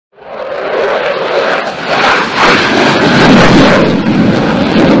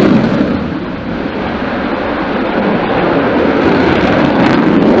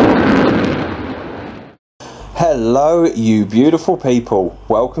Hello you beautiful people,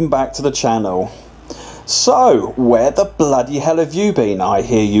 welcome back to the channel. So, where the bloody hell have you been? I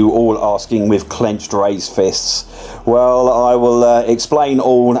hear you all asking with clenched raised fists. Well, I will explain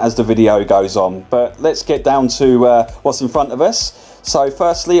all as the video goes on, but let's get down to what's in front of us. So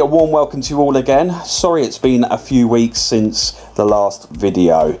firstly, a warm welcome to you all again. Sorry it's been a few weeks since the last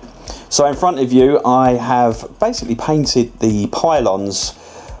video. So in front of you I have basically painted the pylons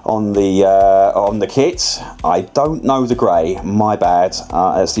on the kit. I don't know the grey, my bad.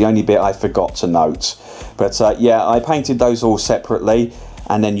 That's the only bit I forgot to note. But yeah, I painted those all separately,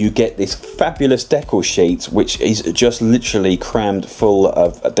 and then you get this fabulous decal sheet, which is just literally crammed full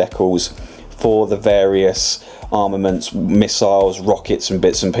of decals for the various armaments, missiles, rockets and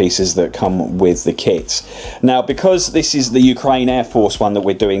bits and pieces that come with the kit. Now, because this is the Ukraine Air Force one that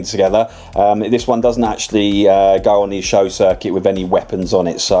we're doing together, this one doesn't actually go on the show circuit with any weapons on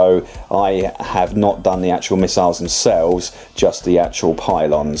it, so I have not done the actual missiles themselves, just the actual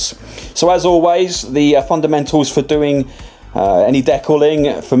pylons. So as always, the fundamentals for doing any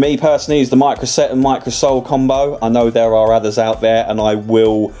decaling for me personally is the microset and microsole combo. I know there are others out there, and I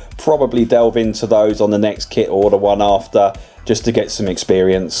will probably delve into those on the next kit or the one after, just to get some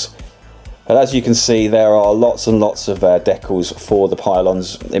experience. But as you can see, there are lots and lots of decals for the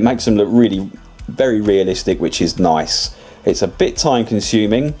pylons. It makes them look really very realistic, which is nice. It's a bit time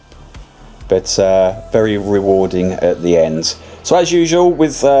consuming, but very rewarding at the end. So as usual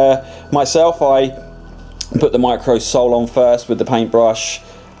with myself, I put the micro sole on first with the paintbrush,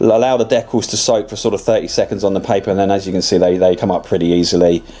 allow the decals to soak for sort of 30 seconds on the paper, and then as you can see they come up pretty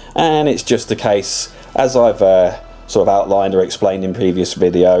easily. And it's just a case, as I've sort of outlined or explained in previous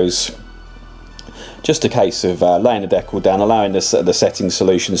videos, just a case of laying the decal down, allowing the setting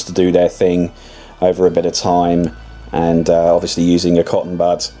solutions to do their thing over a bit of time, and obviously using a cotton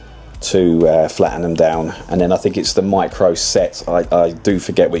bud to flatten them down. And then I think it's the micro set, I do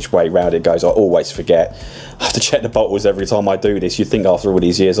forget which way round it goes. I always forget. I have to check the bottles every time I do this. You'd think after all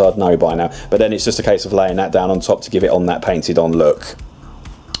these years I'd know by now, but then it's just a case of laying that down on top to give it on that painted on look.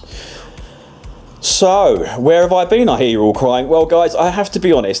 So where have I been, I hear you all crying? Well guys, I have to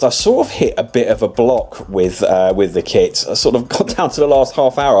be honest, I sort of hit a bit of a block with the kit. I sort of got down to the last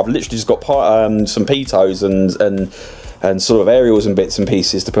half hour. I've literally just got some pitos and sort of aerials and bits and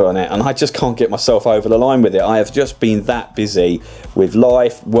pieces to put on it, and I just can't get myself over the line with it. I have just been that busy with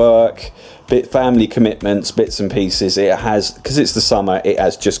life, work, family commitments, bits and pieces. It has, because it's the summer, it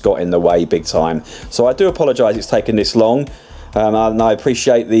has just got in the way big time. So I do apologise it's taken this long, and I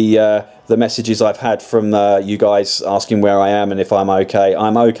appreciate the messages I've had from you guys asking where I am and if I'm okay.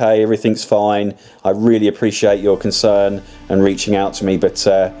 I'm okay, everything's fine. I really appreciate your concern and reaching out to me, but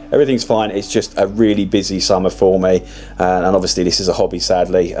everything's fine. It's just a really busy summer for me, and obviously this is a hobby,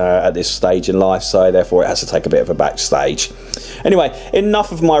 sadly, at this stage in life, so therefore it has to take a bit of a backstage. Anyway,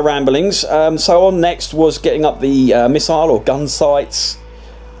 enough of my ramblings. So on next was getting up the missile or gun sights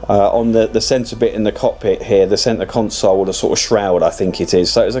on the centre bit in the cockpit here, the centre console, the sort of shroud I think it is.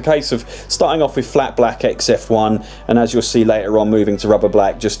 So it was a case of starting off with flat black XF1, and as you'll see later on moving to rubber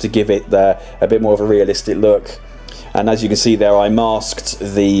black just to give it a bit more of a realistic look. And as you can see there, I masked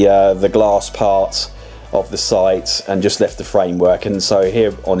the glass part of the sight and just left the framework, and so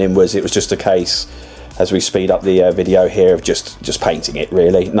here on inwards it was just a case, as we speed up the video here, of just painting it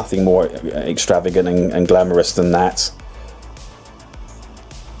really. Nothing more extravagant and glamorous than that.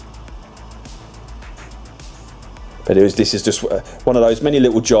 But this is just one of those many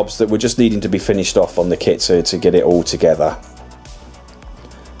little jobs that were just needing to be finished off on the kit to get it all together.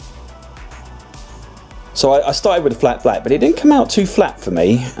 So I started with a flat black, but it didn't come out too flat for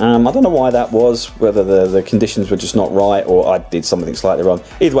me. I don't know why that was, whether the conditions were just not right or I did something slightly wrong.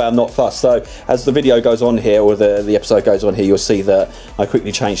 Either way, I'm not fussed. So as the video goes on here, or the episode goes on here, you'll see that I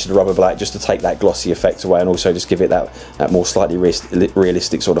quickly changed to the rubber black just to take that glossy effect away, and also just give it that more slightly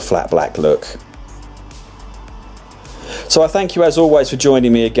realistic sort of flat black look. So I thank you as always for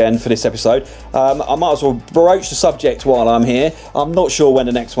joining me again for this episode. I might as well broach the subject while I'm here. I'm not sure when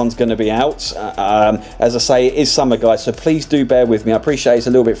the next one's going to be out. As I say, it is summer guys, so please do bear with me. I appreciate it's a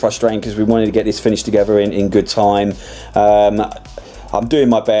little bit frustrating because we wanted to get this finished together in good time. I'm doing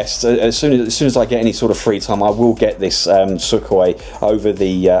my best. As soon as I get any sort of free time, I will get this Sukhoi over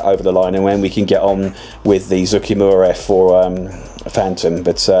the line, and when we can get on with the Zukimura F4 Phantom.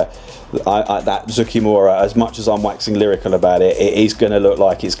 But that Zukimura, as much as I'm waxing lyrical about it, it is going to look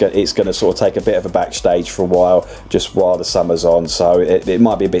like it's going to sort of take a bit of a backstage for a while, just while the summer's on. So it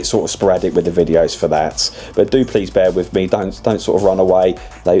might be a bit sort of sporadic with the videos for that. But do please bear with me. Don't sort of run away.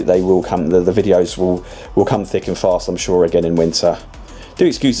 They will come. The videos will come thick and fast, I'm sure, again in winter. Do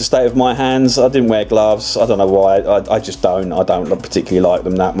excuse the state of my hands. I didn't wear gloves. I don't know why. I just don't. I don't particularly like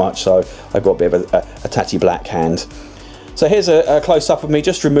them that much, so I've got a bit of a tatty black hand. So here's a close-up of me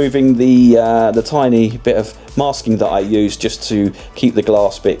just removing the tiny bit of masking that I used just to keep the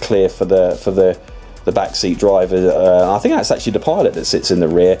glass bit clear for the backseat driver. I think that's actually the pilot that sits in the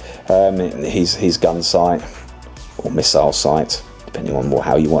rear, his gun sight or missile sight, depending on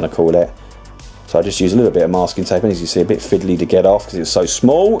how you want to call it. So I just use a little bit of masking tape, and as you see, a bit fiddly to get off because it's so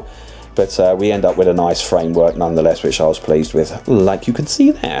small, but we end up with a nice framework nonetheless, which I was pleased with, like you can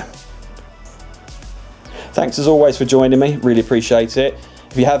see there. Thanks as always for joining me, really appreciate it.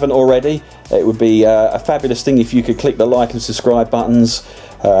 If you haven't already, it would be a fabulous thing if you could click the like and subscribe buttons.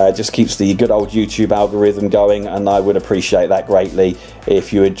 It just keeps the good old YouTube algorithm going, and I would appreciate that greatly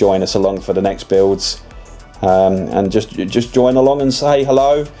if you would join us along for the next builds. And just join along and say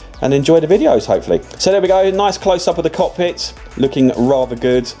hello and enjoy the videos, hopefully. So there we go, nice close-up of the cockpit, looking rather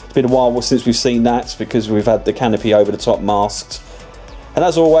good. It's been a while since we've seen that because we've had the canopy over the top masked. And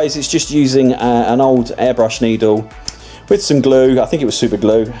as always, it's just using an old airbrush needle with some glue. I think it was super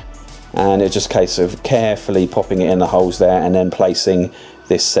glue, and it's just a case of carefully popping it in the holes there and then placing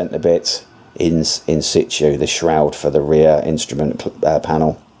this centre bit in situ, the shroud for the rear instrument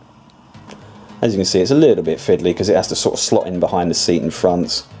panel. As you can see, it's a little bit fiddly because it has to sort of slot in behind the seat in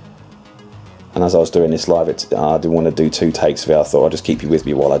front. And as I was doing this live, I didn't want to do 2 takes of it. I thought I'd just keep you with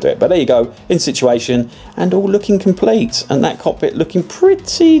me while I do it. But there you go, in situation, and all looking complete. And that cockpit looking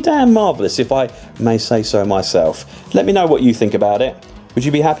pretty damn marvellous, if I may say so myself. Let me know what you think about it. Would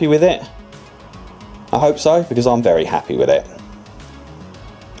you be happy with it? I hope so, because I'm very happy with it.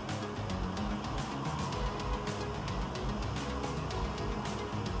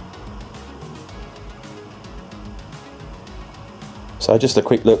 So just a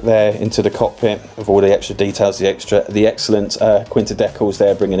quick look there into the cockpit of all the extra details, the excellent quinta decals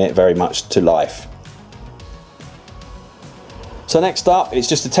there, bringing it very much to life. So next up, it's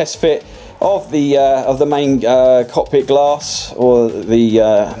just a test fit of the main cockpit glass, or the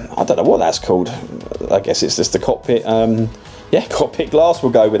I don't know what that's called. I guess it's just the cockpit. Yeah, cockpit glass,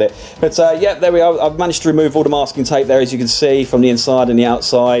 we'll go with it. But yeah, there we are. I've managed to remove all the masking tape there, as you can see, from the inside and the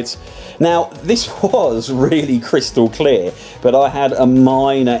outside. Now, this was really crystal clear, but I had a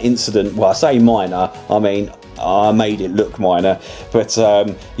minor incident. Well, I say minor, I mean, I made it look minor. But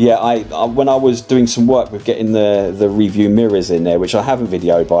yeah, when I was doing some work with getting the review mirrors in there, which I haven't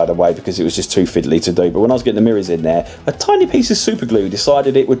videoed, by the way, because it was just too fiddly to do, but when I was getting the mirrors in there, a tiny piece of super glue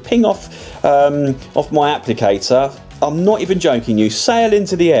decided it would ping off my applicator. I'm not even joking you, sail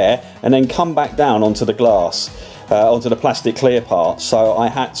into the air and then come back down onto the glass, onto the plastic clear part. So I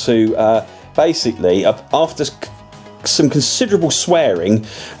had to basically, after some considerable swearing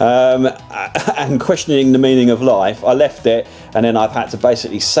and questioning the meaning of life, I left it, and then I've had to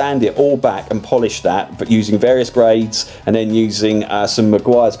basically sand it all back and polish that, but using various grades, and then using some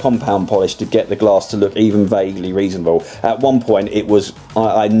Meguiar's compound polish to get the glass to look even vaguely reasonable. At one point it was,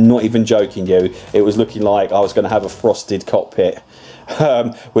 I'm not even joking you, it was looking like I was going to have a frosted cockpit.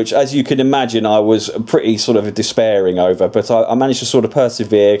 Which, as you can imagine, I was pretty sort of despairing over, but I managed to sort of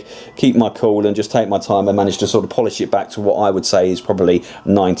persevere, keep my cool, and just take my time, and managed to sort of polish it back to what I would say is probably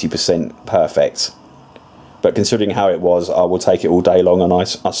 90% perfect. But considering how it was, I will take it all day long, and I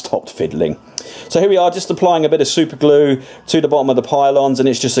stopped fiddling. So here we are, just applying a bit of super glue to the bottom of the pylons, and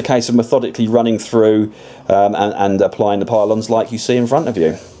it's just a case of methodically running through and applying the pylons like you see in front of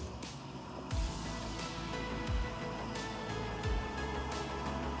you.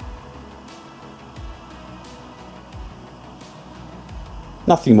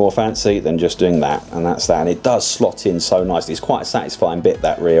 Nothing more fancy than just doing that, and that's that, and it does slot in so nicely. It's quite a satisfying bit,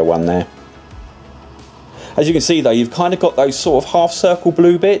 that rear one there. As you can see though, you've kind of got those sort of half circle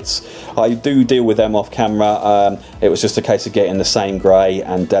blue bits. I do deal with them off camera. It was just a case of getting the same grey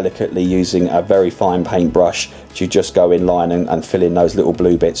and delicately using a very fine paintbrush to just go in line and fill in those little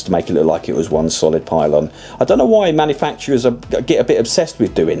blue bits to make it look like it was one solid pylon. I don't know why manufacturers get a bit obsessed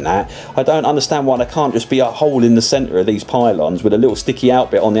with doing that. I don't understand why there can't just be a hole in the centre of these pylons with a little sticky out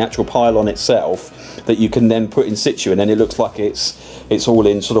bit on the actual pylon itself that you can then put in situ, and then it looks like it's all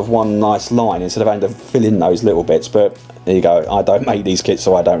in sort of one nice line instead of having to fill in those little bits. But there you go, I don't make these kits,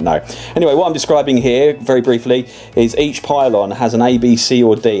 so I don't know. Anyway, what I'm describing here very briefly is each pylon has an A, B, C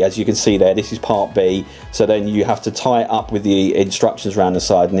or D. As you can see there, this is part B, so then you have to tie it up with the instructions around the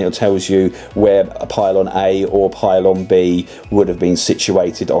side, and it tells you where a pylon A or pylon B would have been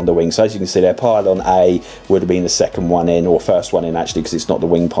situated on the wing. So as you can see there, pylon A would have been the second one in, or first one in actually, because it's not the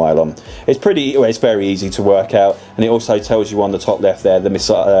wing pylon. It's very easy to work out, and it also tells you on the top left there the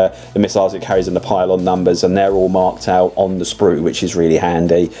missiles it carries and the pylon numbers. numbers, and they're all marked out on the sprue, which is really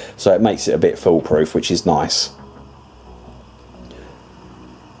handy, so it makes it a bit foolproof, which is nice.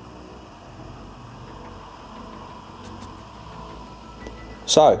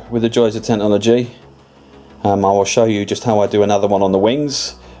 So, with the joys of technology, I will show you just how I do another one on the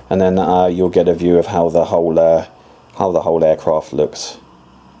wings, and then you'll get a view of how the whole aircraft looks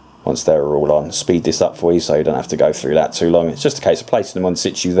once they're all on. Speed this up for you so you don't have to go through that too long. It's just a case of placing them on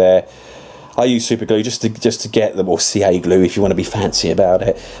situ there. I use super glue just to get them, or CA glue if you want to be fancy about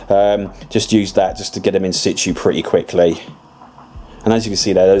it. Just use that just to get them in situ pretty quickly. And as you can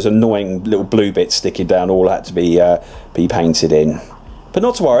see there, those annoying little blue bits sticking down all had to be painted in. But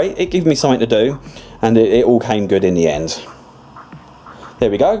not to worry, it gave me something to do, and it all came good in the end.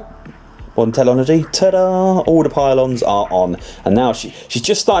 There we go. Modern technology, ta-da! All the pylons are on, and now she's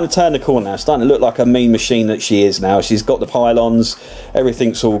just starting to turn the corner now, starting to look like a mean machine that she is now. She's got the pylons,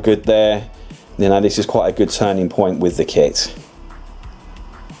 everything's all good there. You know, this is quite a good turning point with the kit.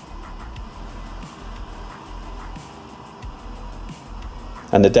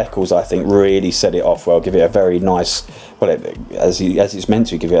 And the decals, I think, really set it off well, give it a very nice, well, as it's meant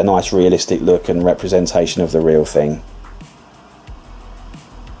to, give it a nice realistic look and representation of the real thing.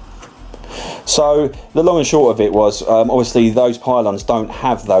 So the long and short of it was, obviously those pylons don't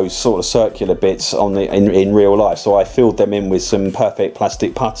have those sort of circular bits on in real life, so I filled them in with some perfect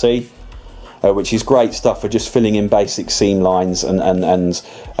plastic putty, which is great stuff for just filling in basic seam lines and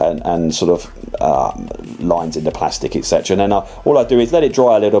sort of lines in the plastic, etc. And then all I do is let it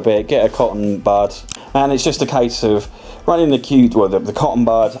dry a little bit, get a cotton bud, and it's just a case of running the cotton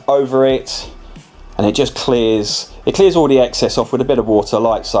bud over it, and it just clears all the excess off with a bit of water,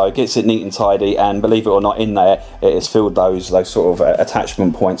 like so. It gets it neat and tidy, and believe it or not, in there it has filled those sort of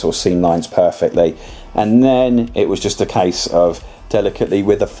attachment points or seam lines perfectly. And then it was just a case of delicately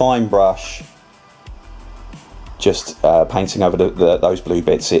with a fine brush just painting over those blue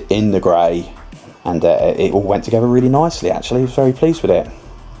bits in the grey, and it all went together really nicely. Actually, I was very pleased with it.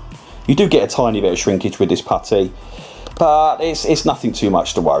 You do get a tiny bit of shrinkage with this putty, but it's nothing too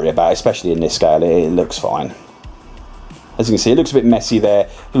much to worry about, especially in this scale. It looks fine. As you can see, it looks a bit messy there,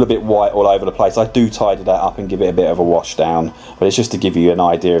 a little bit white all over the place. I do tidy that up and give it a bit of a wash down, but it's just to give you an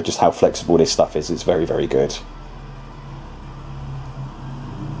idea of just how flexible this stuff is. It's very, very good.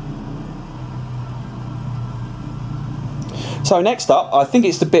 So next up, I think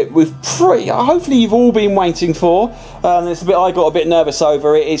it's the bit hopefully you've all been waiting for. It's the bit I got a bit nervous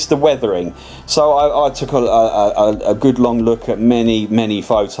over. It's the weathering. So I took a good long look at many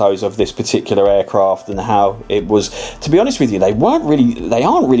photos of this particular aircraft and how it was. To be honest with you, they aren't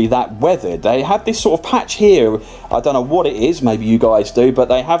really that weathered. They have this sort of patch here. I don't know what it is. Maybe you guys do, but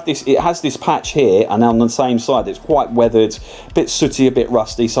they have this. It has this patch here, and on the same side, it's quite weathered, a bit sooty, a bit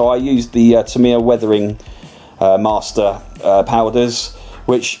rusty. So I used the Tamiya weathering master powders,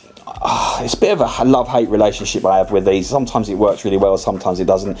 which it's a bit of a love-hate relationship I have with these. Sometimes it works really well, sometimes it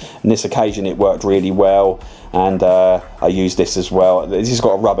doesn't. On this occasion it worked really well, and I used this as well. This has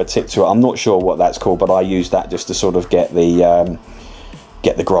got a rubber tip to it. I'm not sure what that's called, but I used that just to sort of get the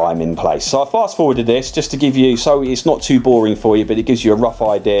grime in place. So I fast forwarded this just to give you, so it's not too boring for you, but it gives you a rough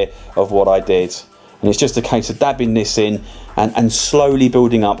idea of what I did. And it's just a case of dabbing this in and slowly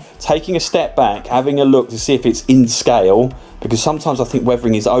building up, taking a step back, having a look to see if it's in scale, because sometimes I think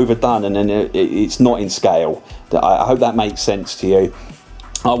weathering is overdone and then it's not in scale. I hope that makes sense to you.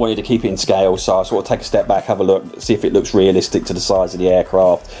 I wanted to keep it in scale, so I sort of take a step back, have a look, see if it looks realistic to the size of the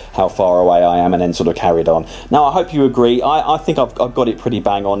aircraft, how far away I am, and then sort of carried on. Now I hope you agree. I think I've got it pretty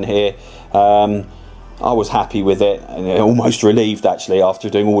bang on here. I was happy with it, and almost relieved actually after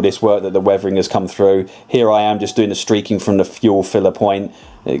doing all this work that the weathering has come through. Here I am just doing the streaking from the fuel filler point.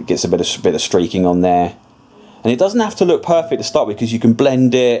 It gets a bit of streaking on there, and it doesn't have to look perfect to start with, because you can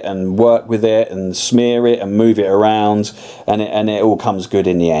blend it and work with it and smear it and move it around, and it all comes good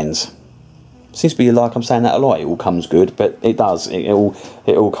in the end. Seems to be like I'm saying that a lot. It all comes good, but it does. It all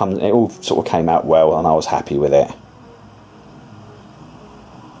sort of came out well, and I was happy with it.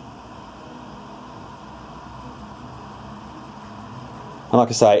 And like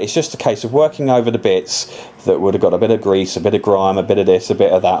I say, it's just a case of working over the bits that would have got a bit of grease, a bit of grime, a bit of this, a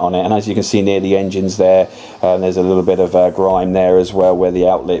bit of that on it. And as you can see near the engines there, there's a little bit of grime there as well where the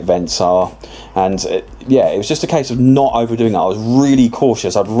outlet vents are. And yeah, it was just a case of not overdoing it. I was really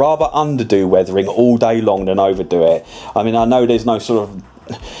cautious. I'd rather underdo weathering all day long than overdo it. I mean, I know there's no sort of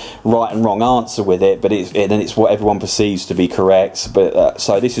right and wrong answer with it, but it's what everyone perceives to be correct. But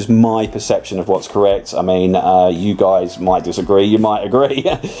so this is my perception of what's correct. I mean, you guys might disagree, you might agree,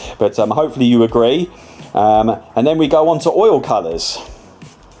 but hopefully you agree. And then we go on to oil colours.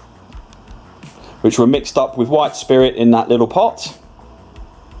 which were mixed up with white spirit in that little pot.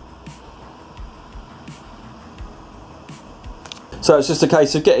 So it's just a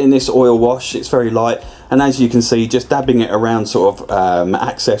case of getting this oil wash. It's very light, and as you can see, just dabbing it around sort of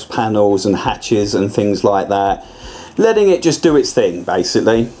access panels and hatches and things like that, letting it just do its thing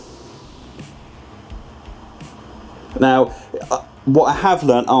basically. Now what I have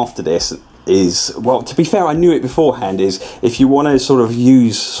learnt after this is, well, to be fair, I knew it beforehand, is if you want to sort of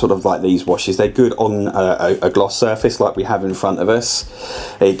use sort of like these washes, they're good on a gloss surface like we have in front of us.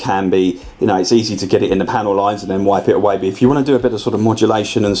 It can be, you know, it's easy to get it in the panel lines and then wipe it away, but if you want to do a bit of sort of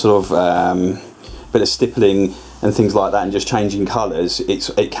modulation and sort of bit of stippling and things like that and just changing colours,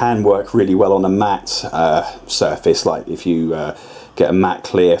 it can work really well on a matte surface. Like if you get a matte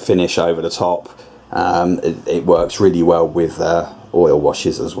clear finish over the top, it works really well with oil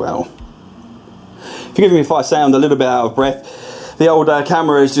washes as well. Forgive me if I sound a little bit out of breath. The old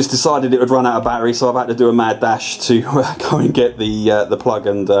camera has just decided it would run out of battery, so I've had to do a mad dash to go and get the plug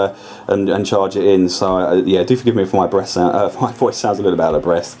and charge it in. So yeah, do forgive me if my voice sounds a little bit out of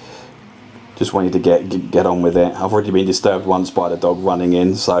breath. Just wanted to get on with it. I've already been disturbed once by the dog running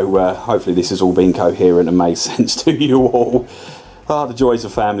in, so hopefully this has all been coherent and made sense to you all. Ah, the joys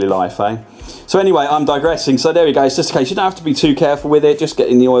of family life, eh? So anyway, I'm digressing. So there we go. It's just a case, you don't have to be too careful with it. Just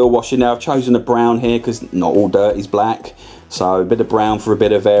getting the oil wash in there. I've chosen a brown here because not all dirt is black. So a bit of brown for a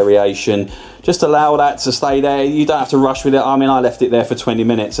bit of variation. Just allow that to stay there. You don't have to rush with it. I mean, I left it there for 20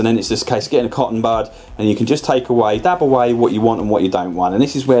 minutes and then it's just a case of getting a cotton bud and you can just take away, dab away what you want and what you don't want. And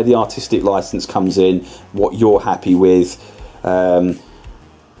this is where the artistic license comes in, what you're happy with.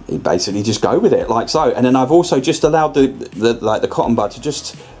 You basically just go with it like so. And then I've also just allowed the cotton bud to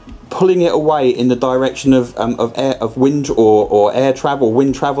just pulling it away in the direction of wind or air travel,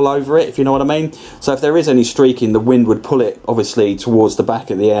 wind travel over it, if you know what I mean. So if there is any streaking, the wind would pull it obviously towards the back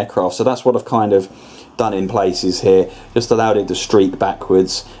of the aircraft. So that's what I've kind of done in places here, just allowed it to streak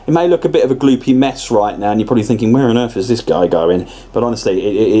backwards. It may look a bit of a gloopy mess right now and you're probably thinking, where on earth is this guy going? But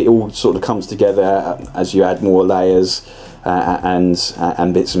honestly, it all sort of comes together as you add more layers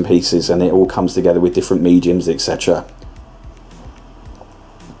and bits and pieces, and it all comes together with different mediums, etc.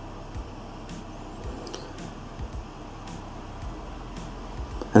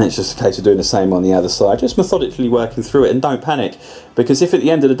 And it's just a case of doing the same on the other side, just methodically working through it, and don't panic, because if at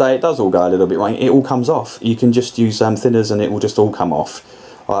the end of the day it does all go a little bit wrong, it all comes off. You can just use thinners and it will just all come off.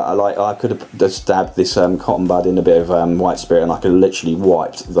 I could have just dabbed this cotton bud in a bit of white spirit and I could have literally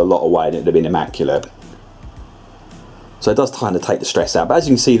wiped the lot away and it would have been immaculate. So it does kind of take the stress out, but as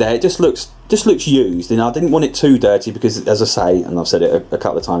you can see there, it just looks used. And I didn't want it too dirty because, as I say, and I've said it a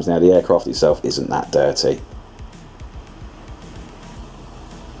couple of times now, the aircraft itself isn't that dirty.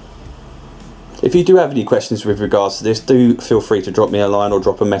 If you do have any questions with regards to this, do feel free to drop me a line or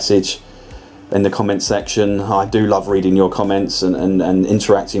drop a message in the comments section. I do love reading your comments and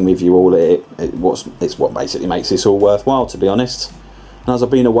interacting with you all. It's what basically makes this all worthwhile, to be honest. And as I've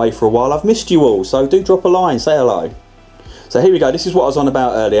been away for a while, I've missed you all, so do drop a line, say hello. So here we go, this is what I was on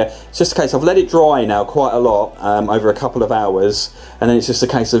about earlier. It's just a case, I've let it dry now quite a lot over a couple of hours, and then it's just a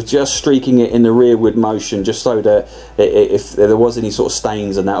case of just streaking it in the rearward motion, just so that if there was any sort of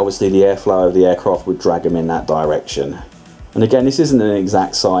stains and that, obviously the airflow of the aircraft would drag them in that direction. And again, this isn't an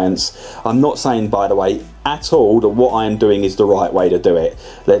exact science. I'm not saying, by the way, at all that what I am doing is the right way to do it.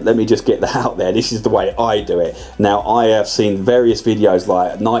 Let me just get that out there. This is the way I do it. Now, I have seen various videos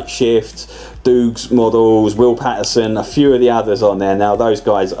like Night Shift, Doug's Models, Will Patterson, a few of the others on there. Now, those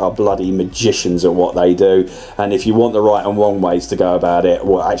guys are bloody magicians at what they do. And if you want the right and wrong ways to go about it,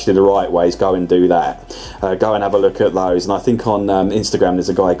 well, actually the right ways, go and do that. Go and have a look at those. And I think on Instagram there's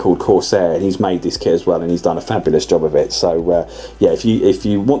a guy called Corsair, and he's made this kit as well, and he's done a fabulous job of it. So yeah, if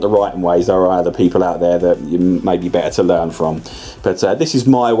you want the right and ways, there are other people out there that you may be better to learn from. But this is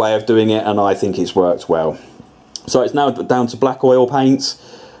my way of doing it, and I think it's worked well. So it's now down to black oil paints,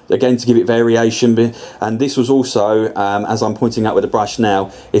 again to give it variation. And this was also, as I'm pointing out with the brush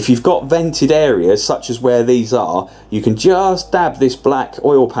now, if you've got vented areas such as where these are, you can just dab this black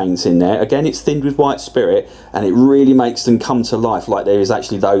oil paint in there. Again, it's thinned with white spirit, and it really makes them come to life, like there is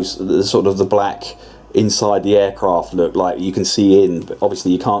actually those sort of the black inside the aircraft look, like you can see in, but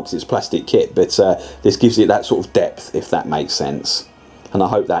obviously you can't because it's plastic kit, but this gives it that sort of depth, if that makes sense. And I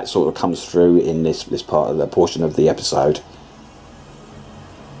hope that sort of comes through in this part of the portion of the episode.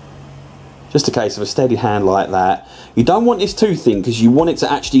 Just a case of a steady hand like that. You don't want this too thin because you want it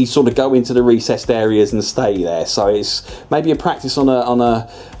to actually sort of go into the recessed areas and stay there. So it's maybe a practice on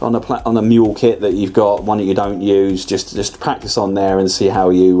a mule kit that you've got, one that you don't use. Just practice on there and see how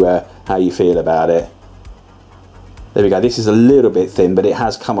you feel about it. There we go. This is a little bit thin, but it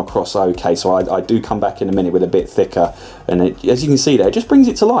has come across okay. So I do come back in a minute with a bit thicker, and as you can see there, it just brings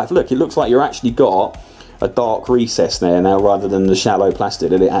it to life. Look, it looks like you're actually got a dark recess there now, rather than the shallow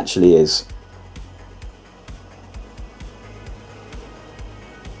plastic that it actually is.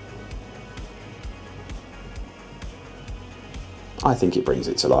 I think it brings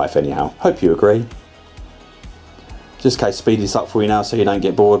it to life anyhow. Hope you agree. Just in case, speed this up for you now so you don't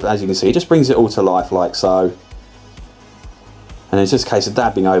get bored. But as you can see, it just brings it all to life like so. And it's just a case of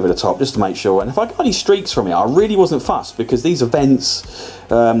dabbing over the top just to make sure. And if I got any streaks from it, I really wasn't fussed, because these are vents.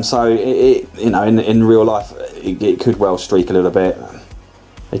 So you know, in real life, it could well streak a little bit.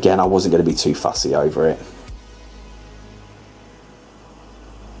 Again, I wasn't going to be too fussy over it.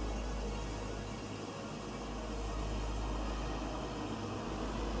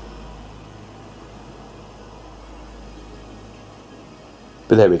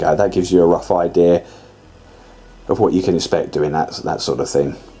 But there we go. That gives you a rough idea of what you can expect doing that sort of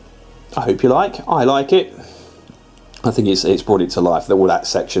thing. I hope you like. I like it. I think it's brought it to life, all that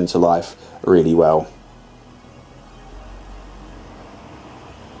section to life really well.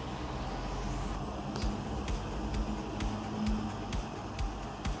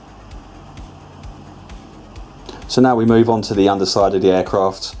 So now we move on to the underside of the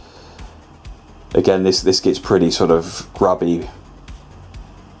aircraft. Again, this gets pretty sort of grubby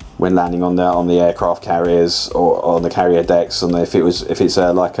when landing on the aircraft carriers or on the carrier decks, and if it's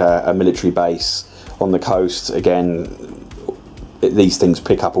like a military base on the coast. Again, these things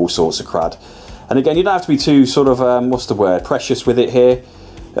pick up all sorts of crud, and again, you don't have to be too sort of what's the word, precious with it here.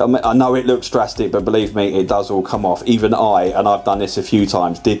 I know it looks drastic, but believe me, it does all come off. Even and I've done this a few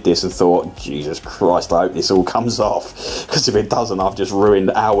times, did this and thought, Jesus Christ, I hope this all comes off, because if it doesn't, I've just ruined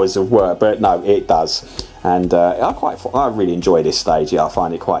hours of work. But no, it does. And I really enjoy this stage. Yeah, I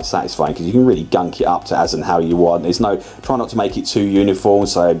find it quite satisfying, because you can really gunk it up to as and how you want. Try not to make it too uniform,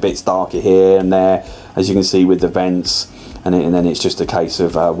 so bits darker here and there, as you can see with the vents, and then it's just a case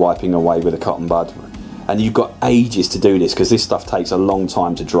of wiping away with a cotton bud. And you've got ages to do this, because this stuff takes a long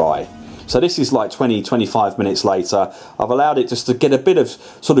time to dry. So this is like 20-25 minutes later. I've allowed it just to get a bit of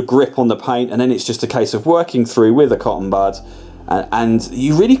sort of grip on the paint, and then it's just a case of working through with a cotton bud. And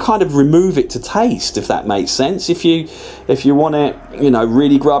you really kind of remove it to taste, if that makes sense. If you want it, you know,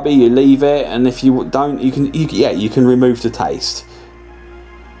 really grubby, you leave it, and if you don't, you can remove to taste.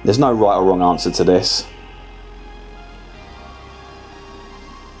 There's no right or wrong answer to this.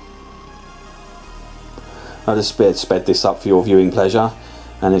 I just sped this up for your viewing pleasure,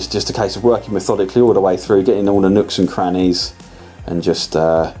 and it's just a case of working methodically all the way through, getting all the nooks and crannies, and just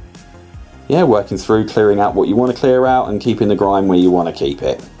yeah, working through, clearing out what you want to clear out, and keeping the grime where you want to keep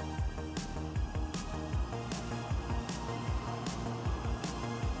it.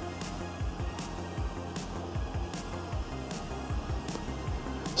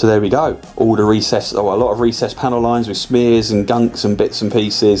 So there we go, all the recessed, a lot of recessed panel lines with smears and gunks and bits and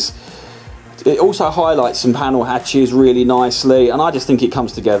pieces. It also highlights some panel hatches really nicely, and I just think it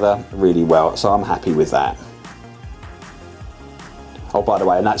comes together really well, so I'm happy with that. Oh, by the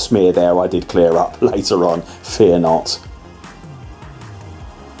way, and that smear there I did clear up later on, fear not.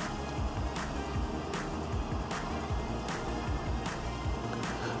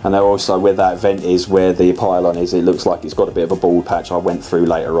 And then also where that vent is, where the pylon is, it looks like it's got a bit of a bald patch. I went through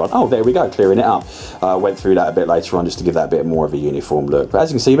later on. Oh, there we go, clearing it up. I went through that a bit later on just to give that a bit more of a uniform look. But as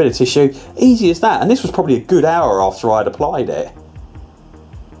you can see, a bit of tissue, easy as that. And this was probably a good hour after I'd applied it.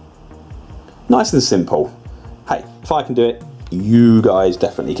 Nice and simple. Hey, if I can do it, you guys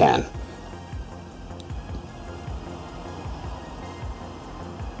definitely can.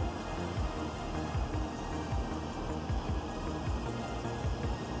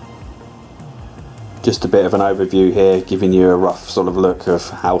 Just a bit of an overview here, giving you a rough sort of look of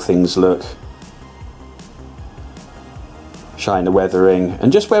how things look. Showing the weathering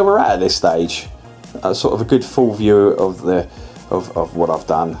and just where we're at this stage. Sort of a good full view of what I've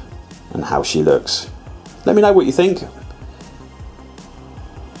done and how she looks. Let me know what you think.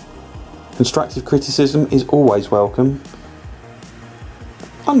 Constructive criticism is always welcome.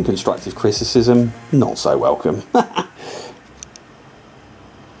 Unconstructive criticism, not so welcome.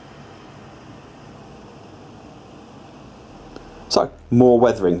 So, more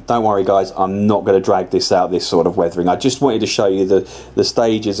weathering. Don't worry guys, I'm not going to drag this out, this sort of weathering. I just wanted to show you the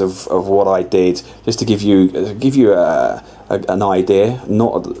stages of what I did, just to give you an idea,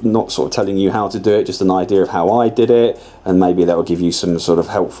 not sort of telling you how to do it, just an idea of how I did it, and maybe that will give you some sort of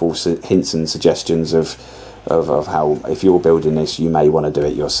helpful hints and suggestions of how, if you're building this, you may want to do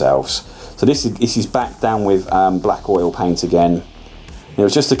it yourselves. So this is back down with black oil paint again. It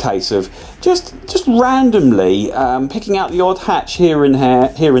was just a case of just randomly picking out the odd hatch here and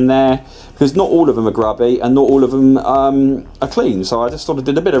there, because not all of them are grubby and not all of them are clean. So I just sort of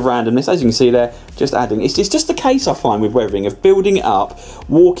did a bit of randomness, as you can see there, just adding. It's just a case, I find, with weathering, of building it up,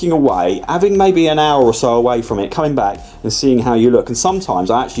 walking away, having maybe an hour or so away from it, coming back and seeing how you look. And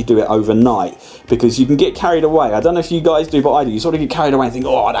sometimes I actually do it overnight, because you can get carried away. I don't know if you guys do, but I do. You sort of get carried away and think,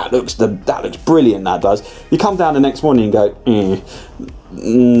 oh, that looks brilliant, that does. You come down the next morning and go,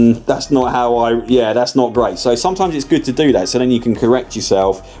 that's not how that's not great. So sometimes it's good to do that, so then you can correct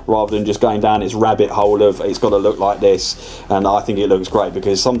yourself rather than just going down this rabbit hole of it's got to look like this. And I think it looks great,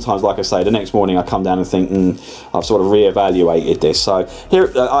 because sometimes, like I say, the next morning I come down and think, I've sort of re-evaluated this. So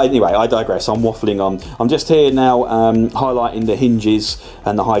here, anyway, I digress. I'm waffling on. I'm just here now, highlighting the hinges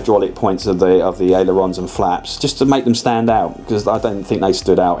and the hydraulic points of the ailerons and flaps, just to make them stand out, because I don't think they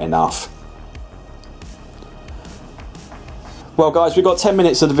stood out enough. Well guys, we've got 10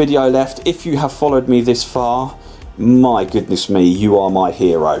 minutes of the video left. If you have followed me this far, my goodness me, you are my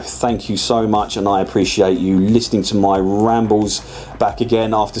hero. Thank you so much, and I appreciate you listening to my rambles back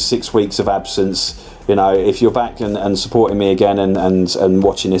again after 6 weeks of absence. You know, if you're back and supporting me again and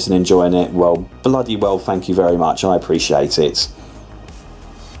watching this and enjoying it, well, bloody well, thank you very much. I appreciate it.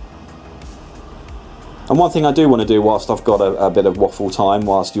 And one thing I do want to do whilst I've got a bit of waffle time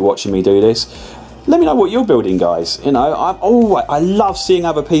whilst you're watching me do this, let me know what you're building, guys. You know, I love seeing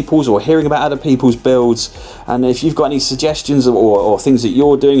other people's or hearing about other people's builds. And if you've got any suggestions or things that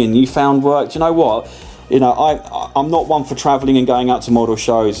you're doing and you found work, do you know what? You know, I'm not one for travelling and going out to model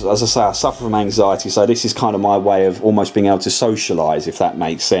shows. As I say, I suffer from anxiety, so this is kind of my way of almost being able to socialise, if that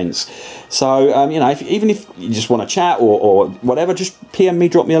makes sense. So, you know, even if you just want to chat or whatever, just PM me,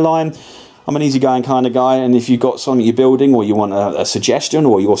 drop me a line. I'm an easygoing kind of guy, and if you've got something you're building, or you want a suggestion,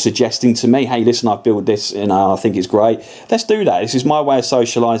 or you're suggesting to me, hey, listen, I've built this and I think it's great, let's do that. This is my way of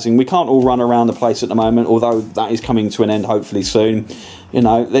socialising. We can't all run around the place at the moment, although that is coming to an end hopefully soon. You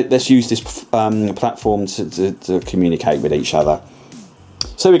know, let's use this platform to communicate with each other.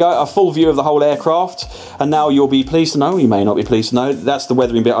 So here we go, a full view of the whole aircraft, and now you'll be pleased to know, you may not be pleased to know, that's the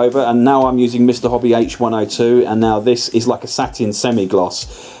weathering bit over, and now I'm using Mr. Hobby H102, and now this is like a satin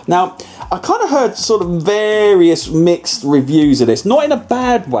semi-gloss. Now, I kind of heard sort of various mixed reviews of this, not in a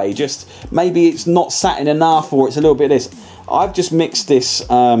bad way, just maybe it's not satin enough, or it's a little bit of this. I've just mixed this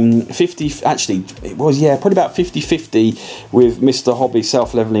 50, actually it was, yeah, probably about 50-50 with Mr. Hobby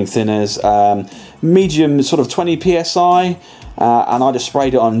self-leveling thinners, medium sort of 20 psi, and I just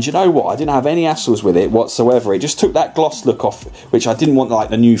sprayed it on. Do you know what? I didn't have any hassles with it whatsoever. It just took that gloss look off, which I didn't want, like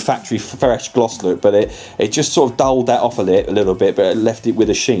the new factory fresh gloss look, but it just sort of dulled that off a little bit, but it left it with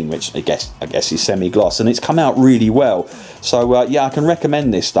a sheen, which I guess is semi-gloss, and it's come out really well. So yeah, I can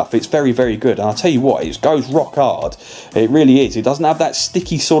recommend this stuff. It's very, very good, and I'll tell you what, it goes rock hard. It really is. It doesn't have that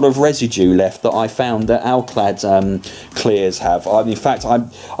sticky sort of residue left that I found that Alclad clears have. In fact,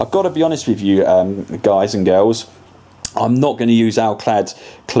 I've got to be honest with you, guys and girls, I'm not going to use Alclad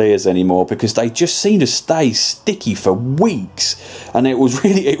clears anymore, because they just seem to stay sticky for weeks, and it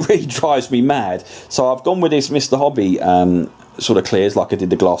really drives me mad. So I've gone with this Mr. Hobby sort of clears, like I did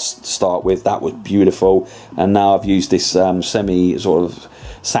the gloss to start with. That was beautiful, and now I've used this semi sort of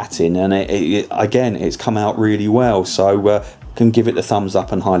satin, and again, it's come out really well. So can give it the thumbs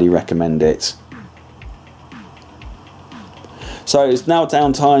up and highly recommend it. So it's now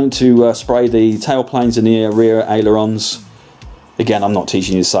down time to spray the tailplanes and the rear ailerons. Again, I'm not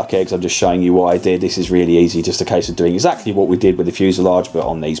teaching you to suck eggs, I'm just showing you what I did. This is really easy, just a case of doing exactly what we did with the fuselage, but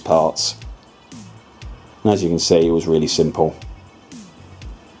on these parts. And as you can see, it was really simple.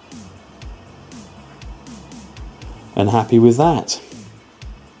 And happy with that.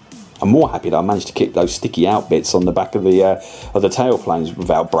 I'm more happy that I managed to keep those sticky out bits on the back of the tailplanes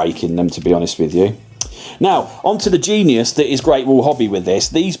without breaking them, to be honest with you. Now, onto the genius that is Great Wall Hobby with this.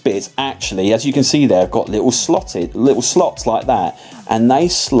 These bits actually, as you can see there, have got little slots like that, and they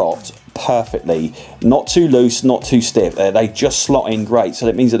slot perfectly. Not too loose, not too stiff. They just slot in great, so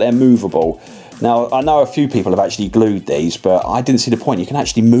that means that they're movable. Now, I know a few people have actually glued these, but I didn't see the point. You can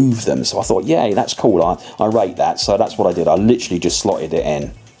actually move them, so I thought, yay, that's cool. I rate that, so that's what I did. I literally just slotted it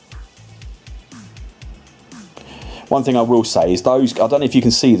in. One thing I will say is those, I don't know if you can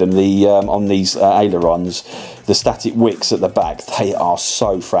see them, on these ailerons, the static wicks at the back, they are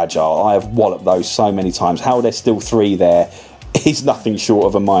so fragile. I have walloped those so many times. How there's still 3 there is nothing short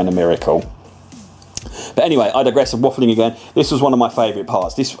of a minor miracle. But anyway, I digress. I'm waffling again. This was one of my favourite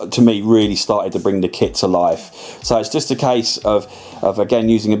parts. This, to me, really started to bring the kit to life. So it's just a case of again,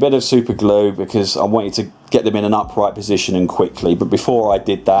 using a bit of super glue because I wanted to get them in an upright position and quickly. But before I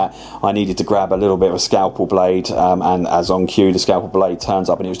did that, I needed to grab a little bit of a scalpel blade, and as on cue, the scalpel blade turns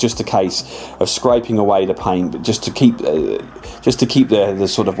up, and it was just a case of scraping away the paint, but just to keep the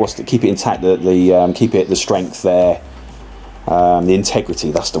sort of keep it intact, keep it the strength there. The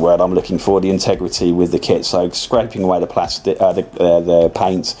integrity, that's the word I'm looking for, the integrity with the kit. So scraping away the plastic, the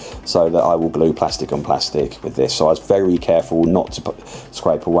paint, so that I will glue plastic on plastic with this. So I was very careful not to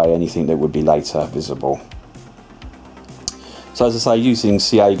scrape away anything that would be later visible. So as I say, using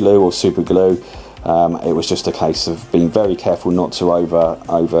CA glue or super glue, it was just a case of being very careful not to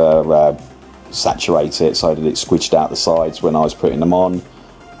over saturate it so that it squidged out the sides when I was putting them on.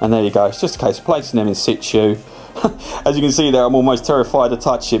 And there you go, it's just a case of placing them in situ. As you can see there, I'm almost terrified to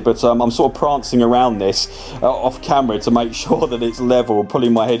touch it, but I'm sort of prancing around this off camera to make sure that it's level,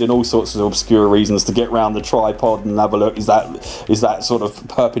 pulling my head in all sorts of obscure reasons to get around the tripod and have a look. Is that sort of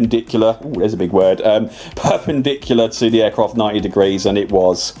perpendicular? Ooh, there's a big word. Perpendicular to the aircraft, 90 degrees, and it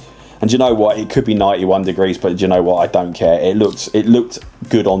was. And do you know what? It could be 91 degrees, but do you know what? I don't care. It looked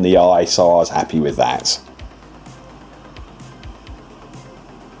good on the eye, so I was happy with that.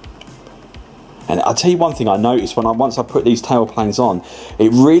 And I'll tell you one thing I noticed once I put these tailplanes on, it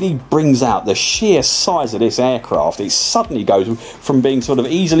really brings out the sheer size of this aircraft. It suddenly goes from being sort of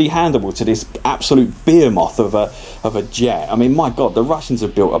easily handleable to this absolute behemoth of a jet. I mean, my God, the Russians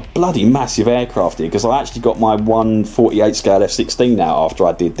have built a bloody massive aircraft here, because I actually got my 1/48 scale F-16 now after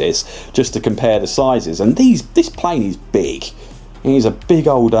I did this, just to compare the sizes. And this plane is big. It is a big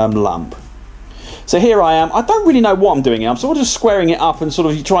old lump. So here I am. I don't really know what I'm doing here. I'm sort of just squaring it up and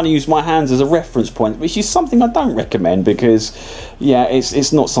sort of trying to use my hands as a reference point, which is something I don't recommend because, yeah,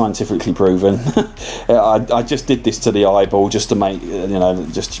 it's not scientifically proven. I just did this to the eyeball just to make, you know,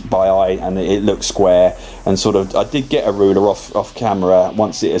 just by eye, and it looked square. And sort of, I did get a ruler off camera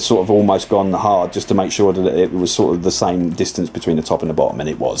once it had sort of almost gone hard, just to make sure that it was sort of the same distance between the top and the bottom, and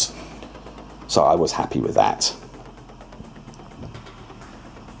it was. So I was happy with that.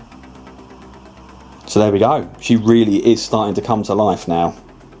 So there we go. She really is starting to come to life now.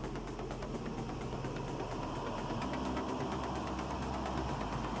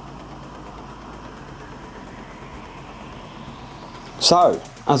 So,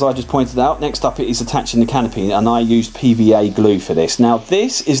 as I just pointed out, next up it is attaching the canopy, and I used PVA glue for this. Now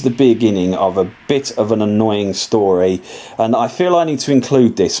this is the beginning of a bit of an annoying story, and I feel I need to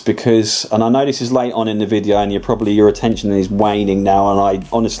include this because, and I know this is late on in the video and your attention is waning now, and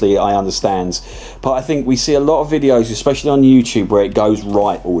honestly I understand, but I think we see a lot of videos, especially on YouTube, where it goes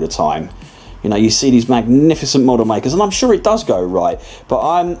right all the time. You know, you see these magnificent model makers, and I'm sure it does go right, but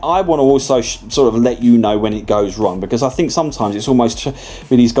I want to also sort of let you know when it goes wrong, because I think sometimes it's almost, with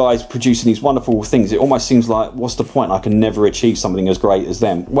these guys producing these wonderful things, it almost seems like, what's the point? I can never achieve something as great as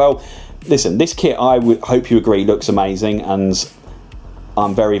them. Well, listen, this kit, I would hope you agree, looks amazing, and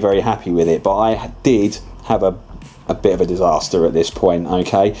I'm very, very happy with it, but I did have a bit of a disaster at this point,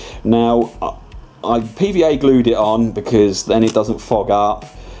 okay? Now, I PVA glued it on because then it doesn't fog up,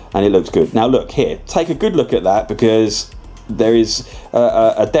 and it looks good. Now look here, take a good look at that, because there is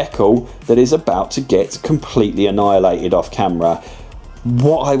a decal that is about to get completely annihilated off camera.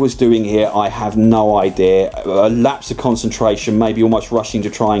 What I was doing here, I have no idea. A lapse of concentration, maybe almost rushing to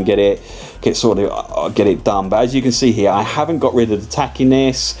try and get it done. But as you can see here, I haven't got rid of the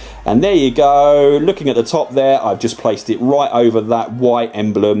tackiness, and there you go. Looking at the top there, I've just placed it right over that white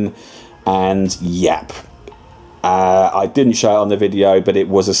emblem, and yep. I didn't show it on the video, but it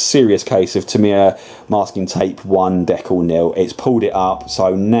was a serious case of Tamiya masking tape 1 decal nil. It's pulled it up,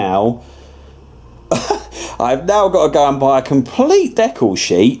 so now I've now got to go and buy a complete decal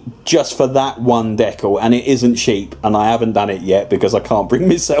sheet just for that 1 decal, and it isn't cheap, and I haven't done it yet because I can't bring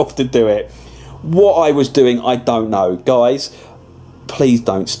myself to do it. What I was doing, I don't know. Guys, please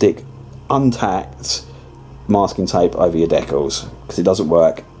don't stick untacked masking tape over your decals, because it doesn't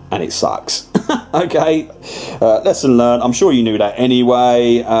work and it sucks. Okay, lesson learned. I'm sure you knew that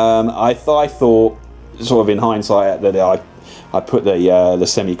anyway. I thought, sort of in hindsight, that I put the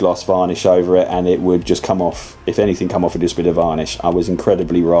semi-gloss varnish over it and it would just come off, if anything, come off with this bit of varnish. I was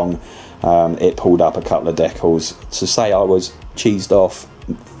incredibly wrong. It pulled up a couple of decals. To say I was cheesed off,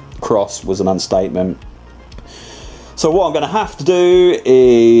 cross, was an understatement. So what I'm going to have to do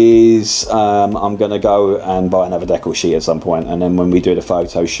is I'm going to go and buy another decal sheet at some point, and then when we do the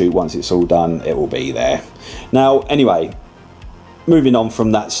photo shoot, once it's all done, it will be there. Now, anyway, moving on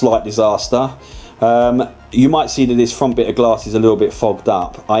from that slight disaster, You might see that this front bit of glass is a little bit fogged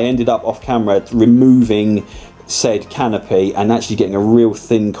up. I ended up off camera removing said canopy and actually getting a real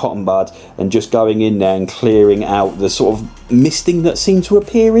thin cotton bud and just going in there and clearing out the sort of misting that seemed to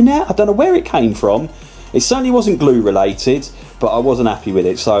appear in there. I don't know where it came from. It certainly wasn't glue related, but I wasn't happy with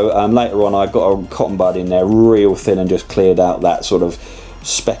it. So later on I got a cotton bud in there real thin and just cleared out that sort of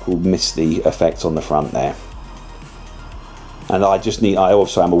speckled misty effect on the front there. And I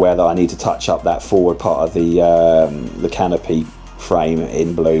also am aware that I need to touch up that forward part of the canopy frame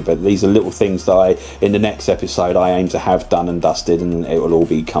in blue, but these are little things that in the next episode I aim to have done and dusted, and it will all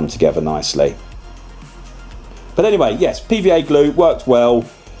come together nicely. But anyway, yes, PVA glue worked well.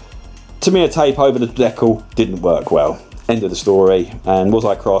 Tamiya tape over the decal didn't work well. End of the story. And was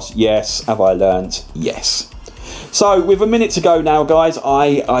I cross? Yes. Have I learnt? Yes. So with a minute to go now, guys,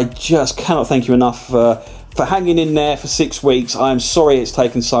 I just cannot thank you enough for hanging in there for 6 weeks. I am sorry it's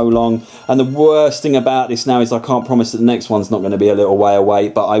taken so long, and the worst thing about this now is I can't promise that the next one's not going to be a little way away,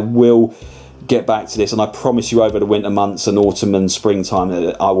 but I will get back to this, and I promise you over the winter months and autumn and springtime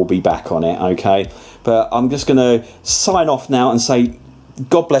that I will be back on it, okay? But I'm just going to sign off now and say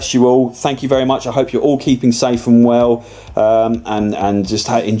God bless you all. Thank you very much. I hope you're all keeping safe and well, and just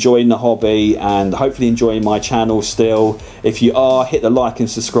enjoying the hobby, and hopefully enjoying my channel still. If you are, hit the like and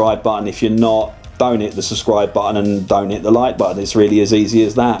subscribe button. If you're not, don't hit the subscribe button and don't hit the like button. It's really as easy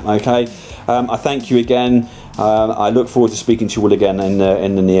as that, okay? I thank you again. I look forward to speaking to you all again in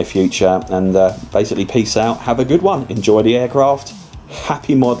the near future, and basically peace out. Have a good one. Enjoy the aircraft.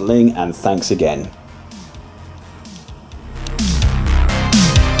 Happy modelling, and thanks again.